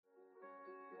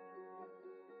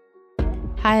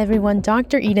Hi everyone,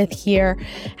 Dr. Edith here.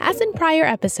 As in prior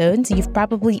episodes, you've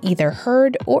probably either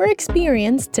heard or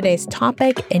experienced today's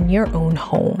topic in your own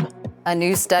home. A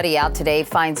new study out today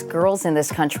finds girls in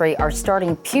this country are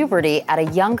starting puberty at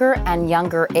a younger and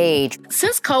younger age.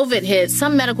 Since COVID hit,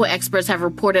 some medical experts have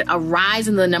reported a rise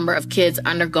in the number of kids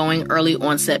undergoing early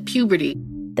onset puberty.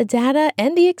 The data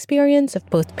and the experience of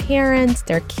both parents,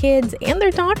 their kids, and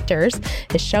their doctors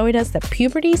is showing us that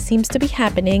puberty seems to be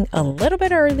happening a little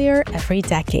bit earlier every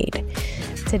decade.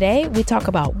 Today, we talk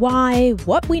about why,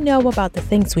 what we know about the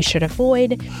things we should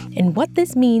avoid, and what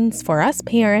this means for us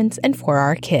parents and for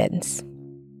our kids.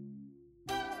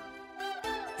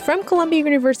 From Columbia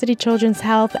University Children's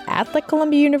Health at the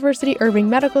Columbia University Irving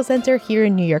Medical Center here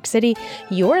in New York City,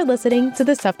 you're listening to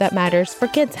the stuff that matters for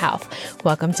kids' health.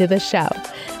 Welcome to the show.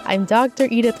 I'm Dr.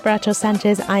 Edith Bracho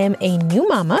Sanchez. I am a new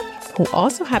mama who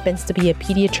also happens to be a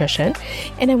pediatrician,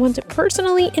 and I want to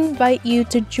personally invite you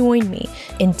to join me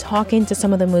in talking to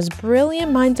some of the most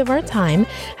brilliant minds of our time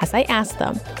as I ask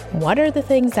them, what are the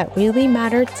things that really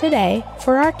matter today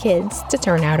for our kids to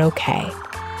turn out okay?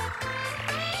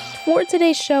 For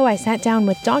today's show, I sat down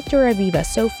with Dr. Aviva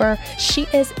Sopher. She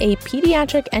is a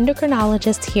pediatric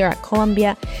endocrinologist here at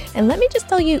Columbia, and let me just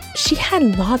tell you, she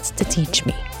had lots to teach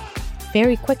me.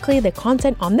 Very quickly, the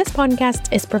content on this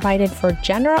podcast is provided for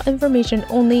general information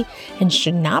only and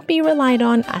should not be relied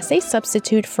on as a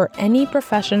substitute for any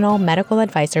professional medical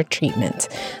advice or treatment.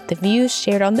 The views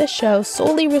shared on this show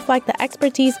solely reflect the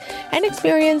expertise and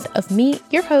experience of me,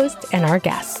 your host, and our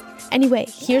guests. Anyway,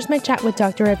 here's my chat with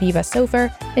Dr. Aviva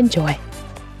Sopher. Enjoy.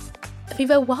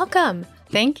 Aviva, welcome.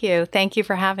 Thank you. Thank you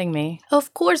for having me.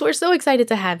 Of course, we're so excited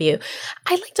to have you.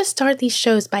 I like to start these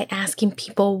shows by asking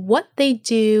people what they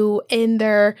do in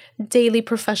their daily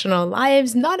professional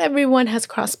lives. Not everyone has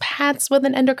crossed paths with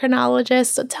an endocrinologist,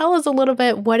 so tell us a little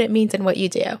bit what it means and what you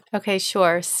do. Okay,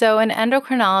 sure. So an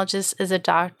endocrinologist is a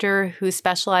doctor who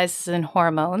specializes in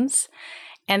hormones.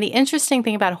 And the interesting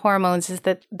thing about hormones is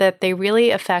that they really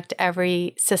affect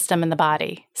every system in the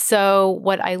body. So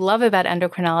what I love about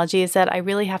endocrinology is that I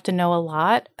really have to know a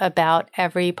lot about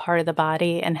every part of the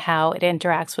body and how it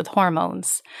interacts with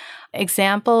hormones.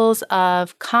 Examples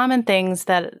of common things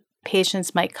that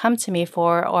patients might come to me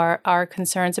for are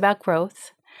concerns about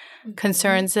growth,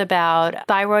 concerns about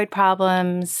thyroid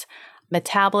problems,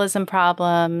 metabolism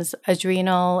problems,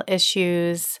 adrenal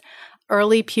issues,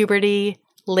 early puberty,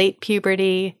 late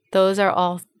puberty. Those are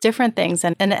all different things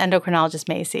than an endocrinologist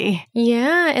may see.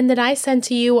 Yeah, and that I send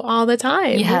to you all the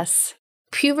time. Yes.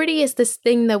 Puberty is this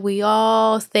thing that we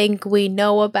all think we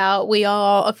know about. We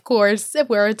all, of course, if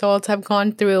we're adults, have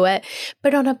gone through it.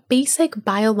 But on a basic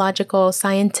biological,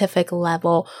 scientific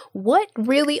level, what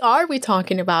really are we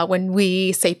talking about when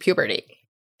we say puberty?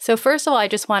 So first of all, I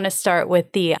just want to start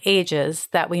with the ages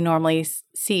that we normally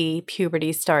see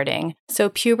puberty starting. So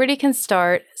puberty can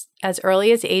start as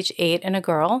early as age 8 in a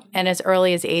girl and as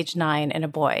early as age 9 in a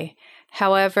boy.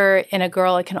 However, in a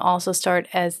girl, it can also start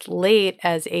as late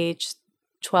as age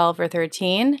 12 or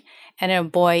 13, and in a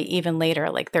boy, even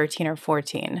later, like 13 or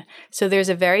 14. So there's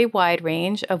a very wide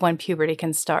range of when puberty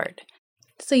can start.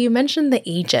 So you mentioned the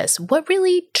ages. What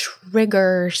really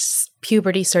triggers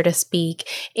puberty, so to speak?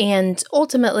 And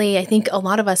ultimately, I think a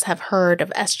lot of us have heard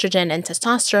of estrogen and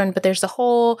testosterone, but there's a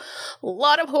whole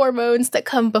lot of hormones that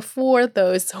come before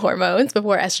those hormones,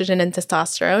 before estrogen and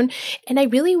testosterone. And I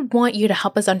really want you to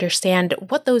help us understand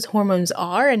what those hormones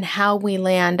are and how we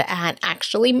land at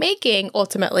actually making,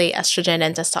 ultimately, estrogen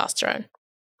and testosterone.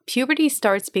 Puberty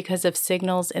starts because of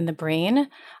signals in the brain.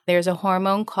 There's a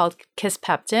hormone called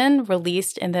kisspeptin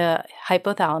released in the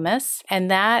hypothalamus, and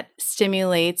that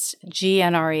stimulates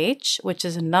GnRH, which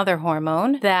is another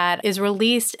hormone that is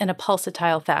released in a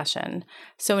pulsatile fashion.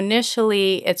 So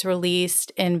initially, it's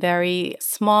released in very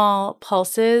small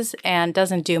pulses and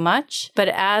doesn't do much. But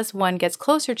as one gets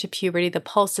closer to puberty, the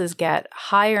pulses get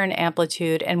higher in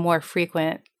amplitude and more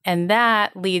frequent. And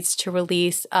that leads to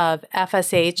release of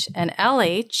FSH and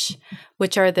LH,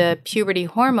 which are the puberty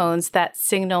hormones that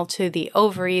signal to the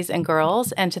ovaries in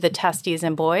girls and to the testes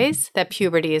in boys that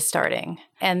puberty is starting.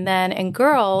 And then in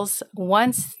girls,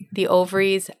 once the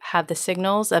ovaries have the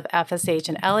signals of FSH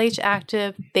and LH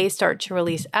active, they start to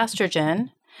release estrogen.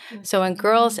 So in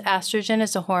girls, estrogen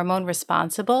is a hormone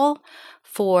responsible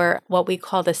for what we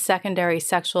call the secondary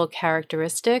sexual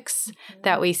characteristics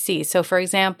that we see. So for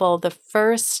example, the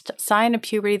first sign of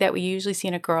puberty that we usually see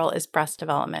in a girl is breast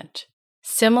development.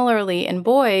 Similarly, in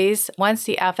boys, once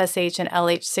the FSH and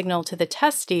LH signal to the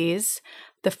testes,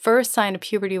 The first sign of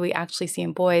puberty we actually see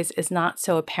in boys is not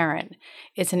so apparent.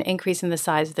 It's an increase in the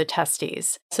size of the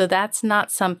testes. So that's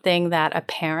not something that a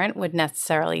parent would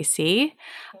necessarily see.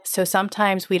 So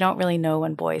sometimes we don't really know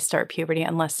when boys start puberty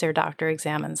unless their doctor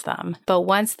examines them. But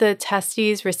once the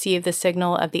testes receive the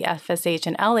signal of the FSH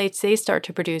and LH, they start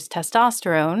to produce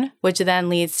testosterone, which then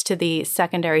leads to the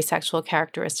secondary sexual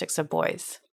characteristics of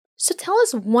boys. So tell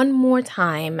us one more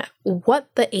time what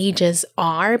the ages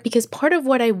are, because part of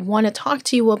what I want to talk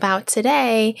to you about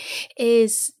today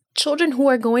is children who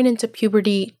are going into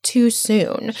puberty too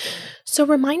soon. So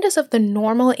remind us of the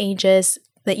normal ages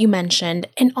that you mentioned,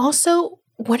 and also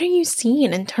what are you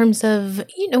seeing in terms of,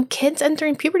 kids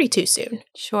entering puberty too soon?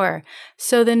 Sure.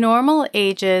 So the normal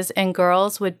ages in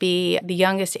girls would be the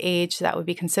youngest age that would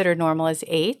be considered normal is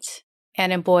 8,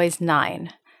 and in boys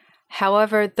 9.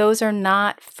 However, those are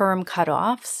not firm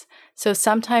cutoffs. So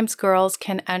sometimes girls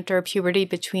can enter puberty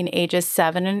between ages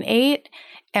 7 and 8,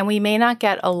 and we may not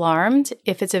get alarmed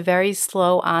if it's a very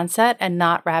slow onset and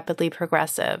not rapidly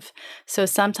progressive. So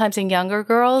sometimes in younger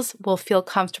girls, we'll feel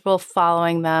comfortable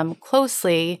following them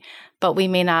closely, but we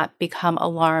may not become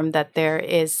alarmed that there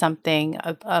is something,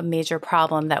 a major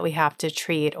problem that we have to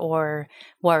treat or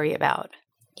worry about.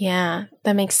 Yeah,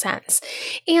 that makes sense.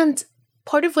 And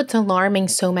part of what's alarming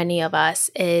so many of us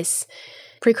is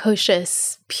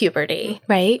precocious puberty,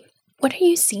 right? What are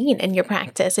you seeing in your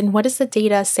practice, and what is the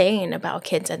data saying about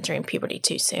kids entering puberty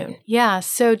too soon? Yeah,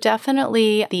 so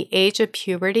definitely the age of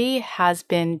puberty has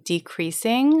been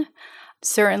decreasing,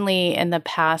 certainly in the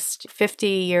past 50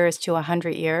 years to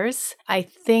 100 years. I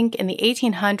think in the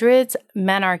 1800s,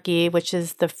 menarche, which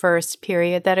is the first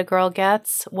period that a girl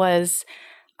gets, was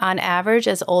on average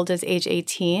as old as age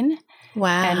 18.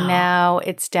 Wow. And now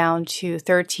it's down to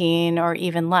 13 or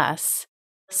even less.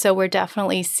 So we're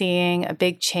definitely seeing a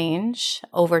big change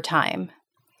over time.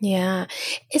 Yeah.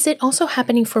 Is it also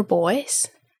happening for boys?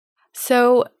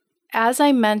 So as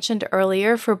I mentioned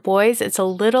earlier, for boys, it's a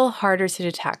little harder to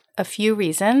detect. A few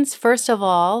reasons. First of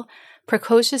all,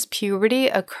 precocious puberty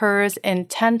occurs in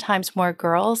 10 times more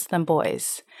girls than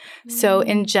boys. So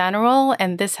in general,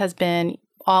 and this has been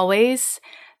always,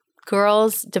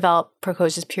 girls develop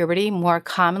precocious puberty more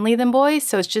commonly than boys,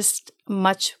 so it's just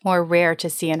much more rare to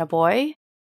see in a boy.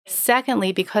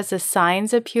 Secondly, because the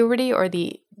signs of puberty or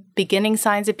the beginning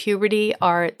signs of puberty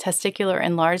are testicular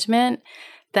enlargement,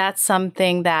 that's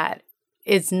something that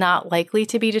is not likely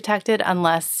to be detected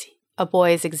unless a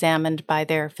boy is examined by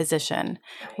their physician.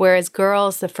 Whereas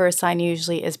girls, the first sign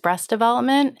usually is breast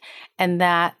development, and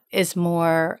that is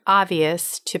more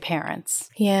obvious to parents.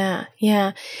 Yeah.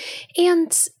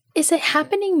 And is it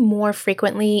happening more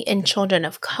frequently in children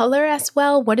of color as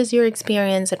well? What is your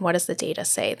experience and what does the data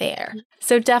say there?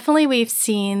 So definitely we've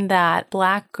seen that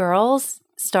Black girls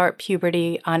start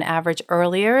puberty on average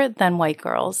earlier than white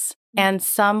girls. And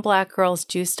some Black girls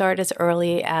do start as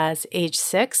early as age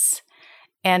 6.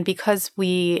 And because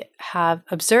we have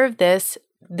observed this,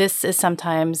 this is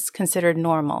sometimes considered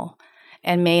normal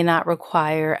and may not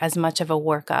require as much of a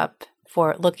workup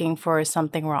for looking for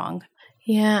something wrong.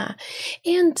 Yeah.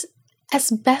 And as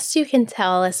best you can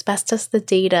tell, as best as the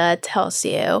data tells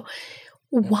you,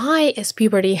 why is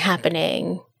puberty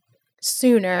happening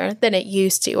sooner than it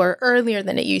used to, or earlier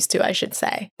than it used to, I should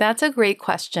say? That's a great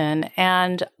question.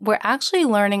 And we're actually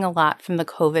learning a lot from the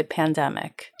COVID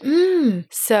pandemic.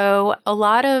 So a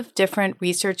lot of different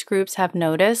research groups have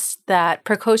noticed that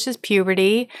precocious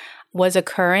puberty was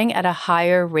occurring at a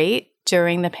higher rate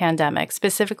during the pandemic,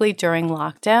 specifically during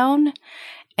lockdown.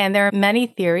 And there are many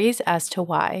theories as to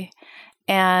why.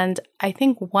 And I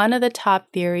think one of the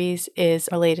top theories is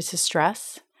related to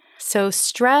stress. So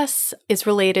stress is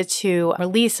related to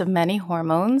release of many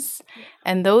hormones,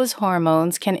 and those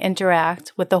hormones can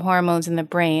interact with the hormones in the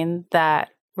brain that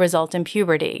result in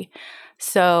puberty.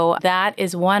 So that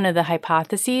is one of the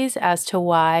hypotheses as to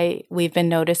why we've been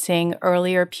noticing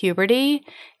earlier puberty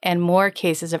and more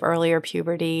cases of earlier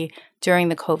puberty during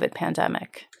the COVID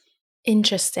pandemic.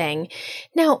 Interesting.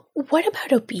 Now, what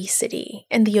about obesity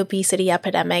and the obesity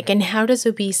epidemic, and how does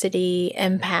obesity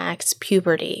impact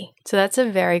puberty? So that's a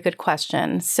very good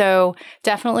question. So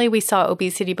definitely we saw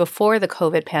obesity before the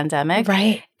COVID pandemic.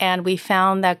 Right. And we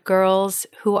found that girls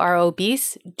who are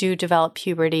obese do develop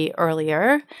puberty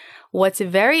earlier. What's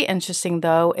very interesting,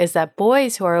 though, is that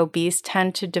boys who are obese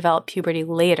tend to develop puberty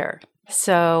later.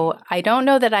 So I don't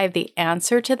know that I have the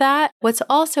answer to that. What's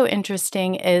also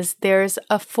interesting is there's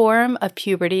a form of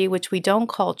puberty, which we don't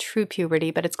call true puberty,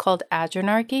 but it's called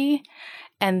adrenarche,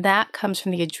 and that comes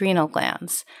from the adrenal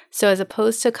glands. So as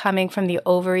opposed to coming from the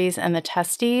ovaries and the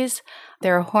testes,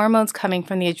 there are hormones coming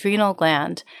from the adrenal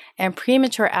gland, and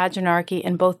premature adrenarche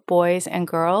in both boys and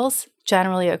girls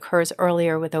generally occurs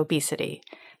earlier with obesity.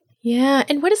 Yeah.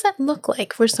 And what does that look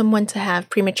like for someone to have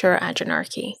premature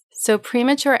adrenarche? So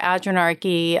premature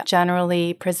adrenarche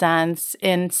generally presents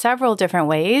in several different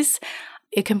ways.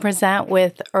 It can present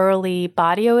with early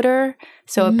body odor.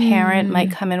 So a parent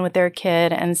might come in with their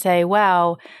kid and say,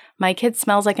 wow, my kid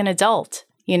smells like an adult.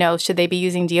 Should they be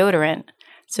using deodorant?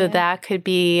 So that could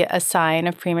be a sign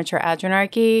of premature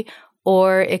adrenarche,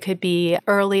 or it could be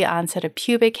early onset of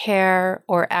pubic hair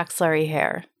or axillary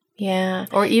hair. Yeah.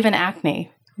 Or even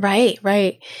acne. Right,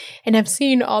 right. And I've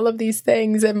seen all of these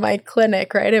things in my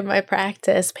clinic, right, in my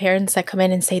practice, parents that come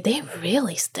in and say, they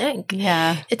really stink.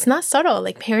 Yeah. It's not subtle.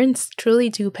 Like parents truly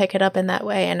do pick it up in that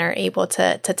way and are able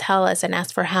to tell us and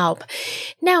ask for help.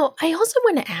 Now, I also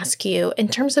want to ask you, in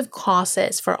terms of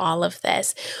causes for all of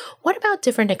this, what about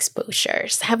different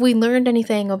exposures? Have we learned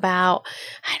anything about,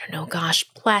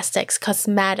 plastics,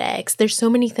 cosmetics? There's so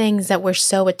many things that we're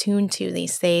so attuned to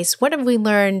these days. What have we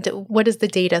learned? What does the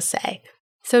data say?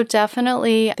 So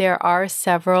definitely there are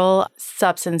several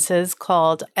substances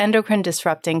called endocrine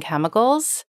disrupting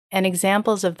chemicals, and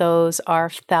examples of those are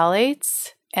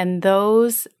phthalates, and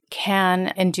those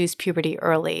can induce puberty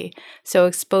early. So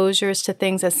exposures to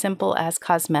things as simple as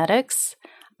cosmetics,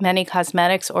 many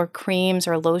cosmetics or creams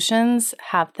or lotions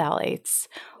have phthalates,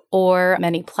 or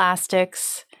many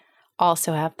plastics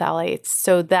also have phthalates.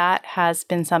 So that has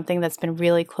been something that's been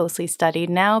really closely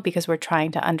studied now because we're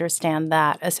trying to understand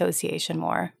that association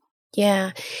more.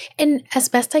 Yeah. And as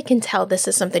best I can tell, this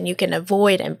is something you can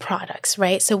avoid in products,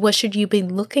 right? So what should you be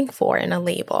looking for in a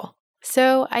label?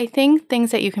 So I think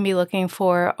things that you can be looking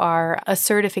for are a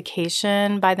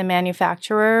certification by the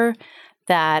manufacturer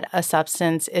that a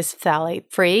substance is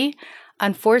phthalate-free.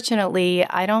 Unfortunately,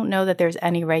 I don't know that there's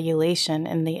any regulation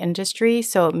in the industry,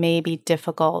 so it may be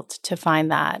difficult to find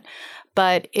that.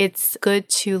 But it's good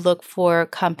to look for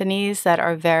companies that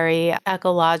are very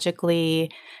ecologically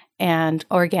and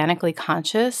organically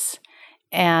conscious,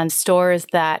 and stores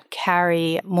that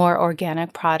carry more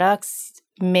organic products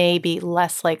may be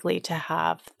less likely to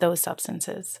have those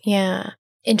substances. Yeah.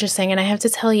 Interesting. And I have to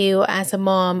tell you, as a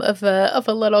mom of a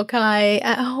little guy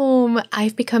at home,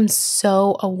 I've become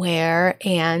so aware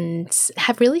and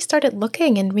have really started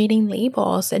looking and reading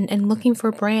labels and looking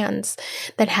for brands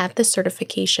that have this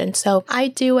certification. So I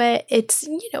do it. It's,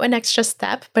 an extra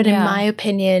step, but in my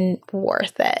opinion,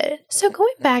 worth it. So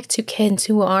going back to kids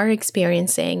who are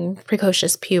experiencing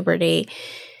precocious puberty,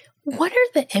 what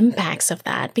are the impacts of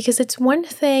that? Because it's one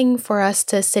thing for us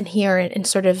to sit here and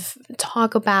sort of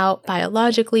talk about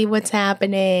biologically what's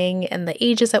happening and the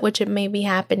ages at which it may be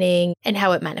happening and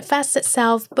how it manifests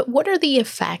itself. But what are the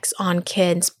effects on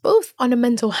kids, both on a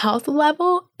mental health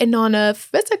level and on a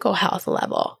physical health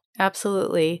level?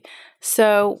 Absolutely.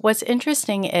 So what's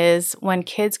interesting is when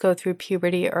kids go through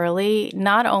puberty early,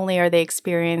 not only are they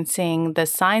experiencing the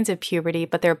signs of puberty,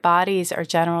 but their bodies are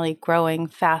generally growing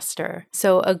faster.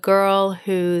 So a girl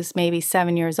who's maybe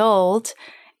 7 years old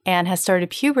and has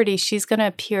started puberty, she's going to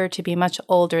appear to be much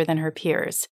older than her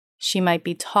peers. She might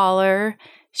be taller.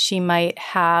 She might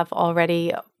have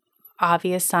already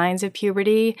obvious signs of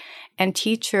puberty, and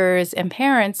teachers and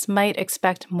parents might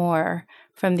expect more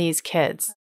from these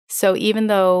kids. So even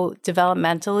though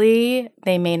developmentally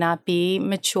they may not be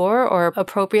mature or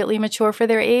appropriately mature for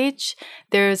their age,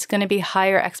 there's going to be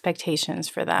higher expectations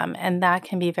for them. And that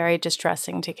can be very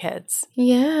distressing to kids.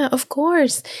 Yeah, of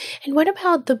course. And what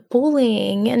about the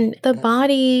bullying and the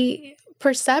body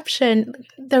perception,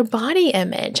 their body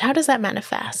image? How does that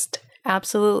manifest?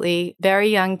 Absolutely. Very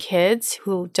young kids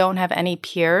who don't have any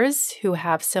peers who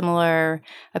have similar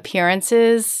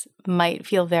appearances might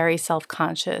feel very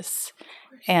self-conscious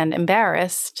and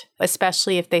embarrassed,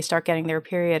 especially if they start getting their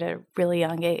period at a really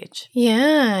young age.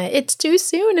 Yeah, it's too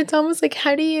soon. It's almost like,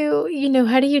 how do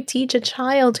you teach a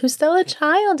child who's still a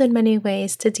child in many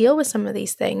ways to deal with some of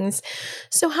these things?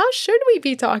 So how should we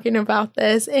be talking about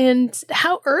this, and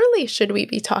how early should we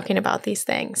be talking about these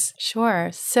things? Sure.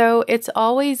 So it's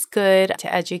always good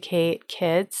to educate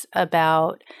kids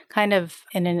about kind of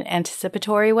in an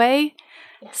anticipatory way.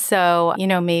 So,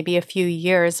 maybe a few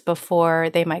years before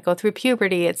they might go through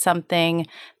puberty, it's something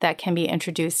that can be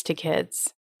introduced to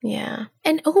kids. Yeah.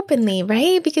 And openly,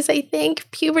 right? Because I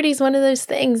think puberty is one of those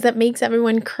things that makes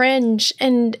everyone cringe,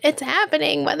 and it's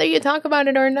happening whether you talk about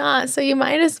it or not. So you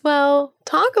might as well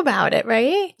talk about it,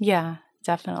 right? Yeah,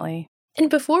 definitely. And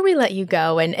before we let you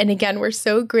go, and again, we're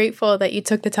so grateful that you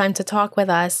took the time to talk with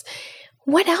us.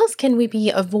 What else can we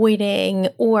be avoiding,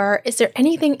 or is there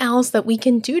anything else that we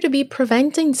can do to be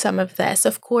preventing some of this?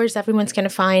 Of course, everyone's going to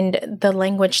find the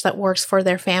language that works for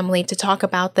their family to talk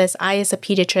about this. I, as a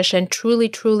pediatrician,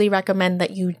 truly recommend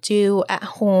that you do at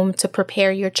home to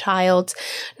prepare your child,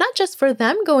 not just for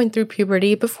them going through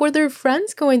puberty, but for their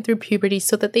friends going through puberty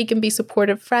so that they can be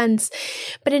supportive friends.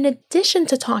 But in addition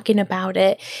to talking about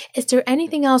it, is there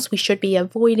anything else we should be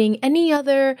avoiding? Any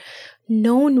other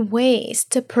known ways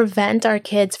to prevent our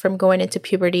kids from going into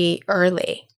puberty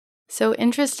early? So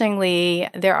interestingly,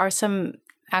 there are some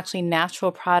actually natural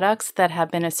products that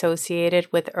have been associated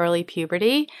with early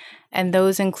puberty, and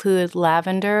those include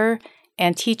lavender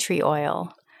and tea tree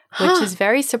oil, which is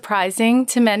very surprising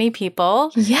to many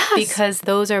people. Yes. Because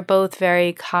those are both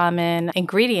very common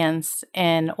ingredients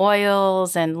in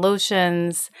oils and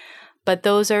lotions. But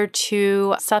those are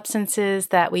two substances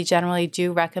that we generally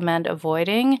do recommend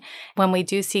avoiding. When we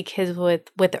do see kids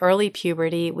with early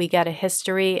puberty, we get a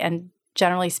history and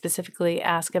generally specifically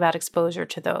ask about exposure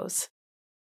to those.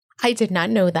 I did not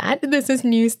know that. This is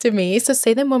news to me. So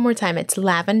say them one more time. It's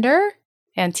lavender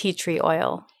and tea tree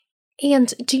oil.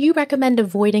 And do you recommend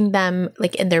avoiding them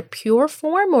like in their pure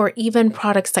form, or even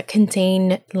products that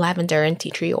contain lavender and tea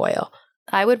tree oil?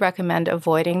 I would recommend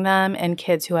avoiding them in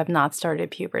kids who have not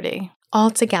started puberty.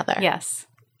 Altogether? Yes.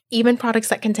 Even products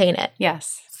that contain it?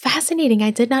 Yes. Fascinating.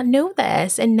 I did not know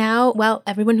this. And now, well,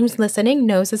 everyone who's listening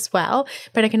knows as well.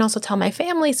 But I can also tell my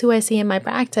families who I see in my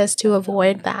practice to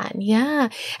avoid that. Yeah.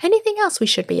 Anything else we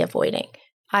should be avoiding?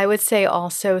 I would say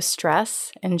also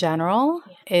stress in general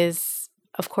is,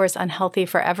 of course, unhealthy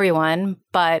for everyone,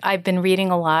 but I've been reading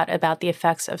a lot about the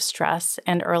effects of stress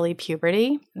and early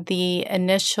puberty. The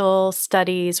initial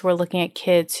studies were looking at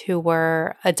kids who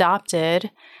were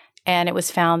adopted, and it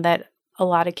was found that a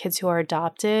lot of kids who are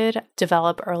adopted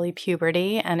develop early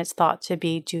puberty, and it's thought to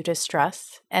be due to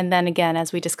stress. And then again,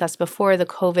 as we discussed before, the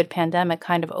COVID pandemic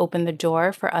kind of opened the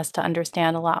door for us to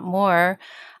understand a lot more.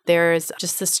 There's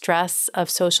just the stress of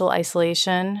social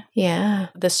isolation. Yeah.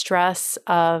 The stress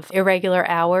of irregular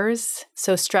hours.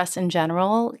 So stress in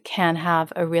general can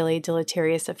have a really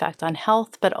deleterious effect on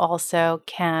health, but also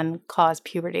can cause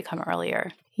puberty to come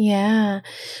earlier. Yeah.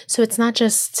 So it's not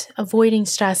just avoiding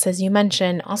stress, as you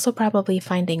mentioned, also probably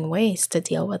finding ways to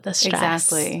deal with the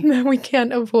stress. Exactly. That we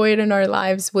can't avoid in our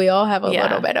lives. We all have a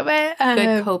little bit of it.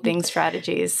 Good coping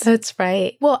strategies. That's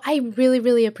right. Well, I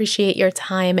really appreciate your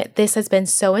time. This has been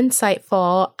so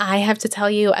insightful. I have to tell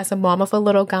you, as a mom of a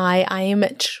little guy, I am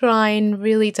trying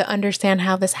really to understand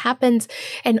how this happens,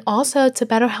 and also to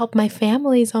better help my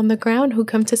families on the ground who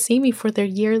come to see me for their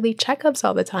yearly checkups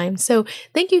all the time. So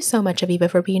thank you so much, Aviva,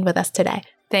 for being with us today.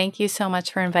 Thank you so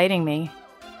much for inviting me.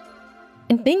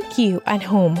 And thank you at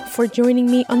home for joining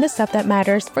me on the Stuff That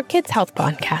Matters for Kids Health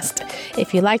podcast.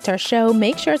 If you liked our show,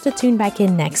 make sure to tune back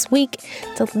in next week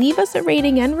to leave us a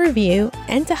rating and review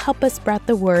and to help us spread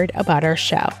the word about our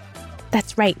show.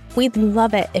 That's right, we'd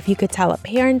love it if you could tell a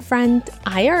parent friend,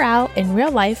 IRL in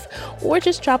real life, or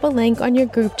just drop a link on your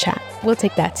group chat. We'll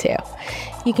take that too.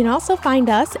 You can also find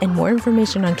us and more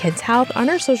information on kids' health on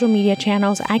our social media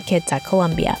channels at Kids at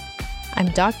Columbia. I'm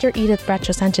Dr. Edith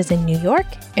Bracho Sanchez in New York,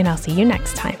 and I'll see you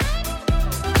next time.